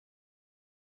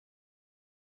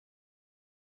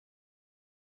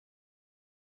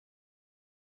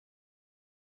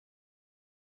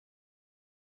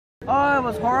Oh, it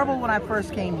was horrible when I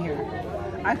first came here.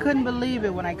 I couldn't believe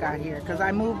it when I got here because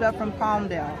I moved up from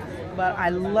Palmdale. But I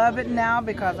love it now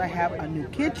because I have a new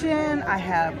kitchen, I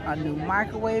have a new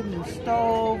microwave, new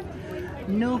stove,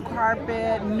 new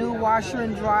carpet, new washer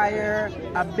and dryer,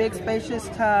 a big spacious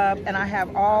tub, and I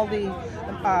have all the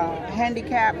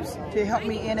handicaps to help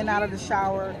me in and out of the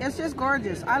shower. It's just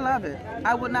gorgeous. I love it.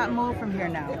 I would not move from here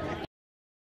now.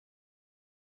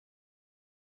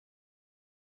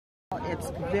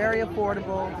 It's very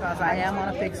affordable because I am on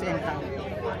a fixed income,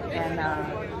 and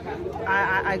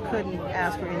I couldn't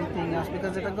ask for anything else,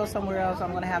 because if I go somewhere else,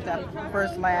 I'm going to have to have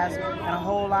first, last, and a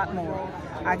whole lot more.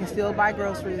 I can still buy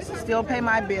groceries, still pay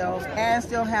my bills, and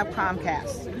still have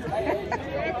Comcast.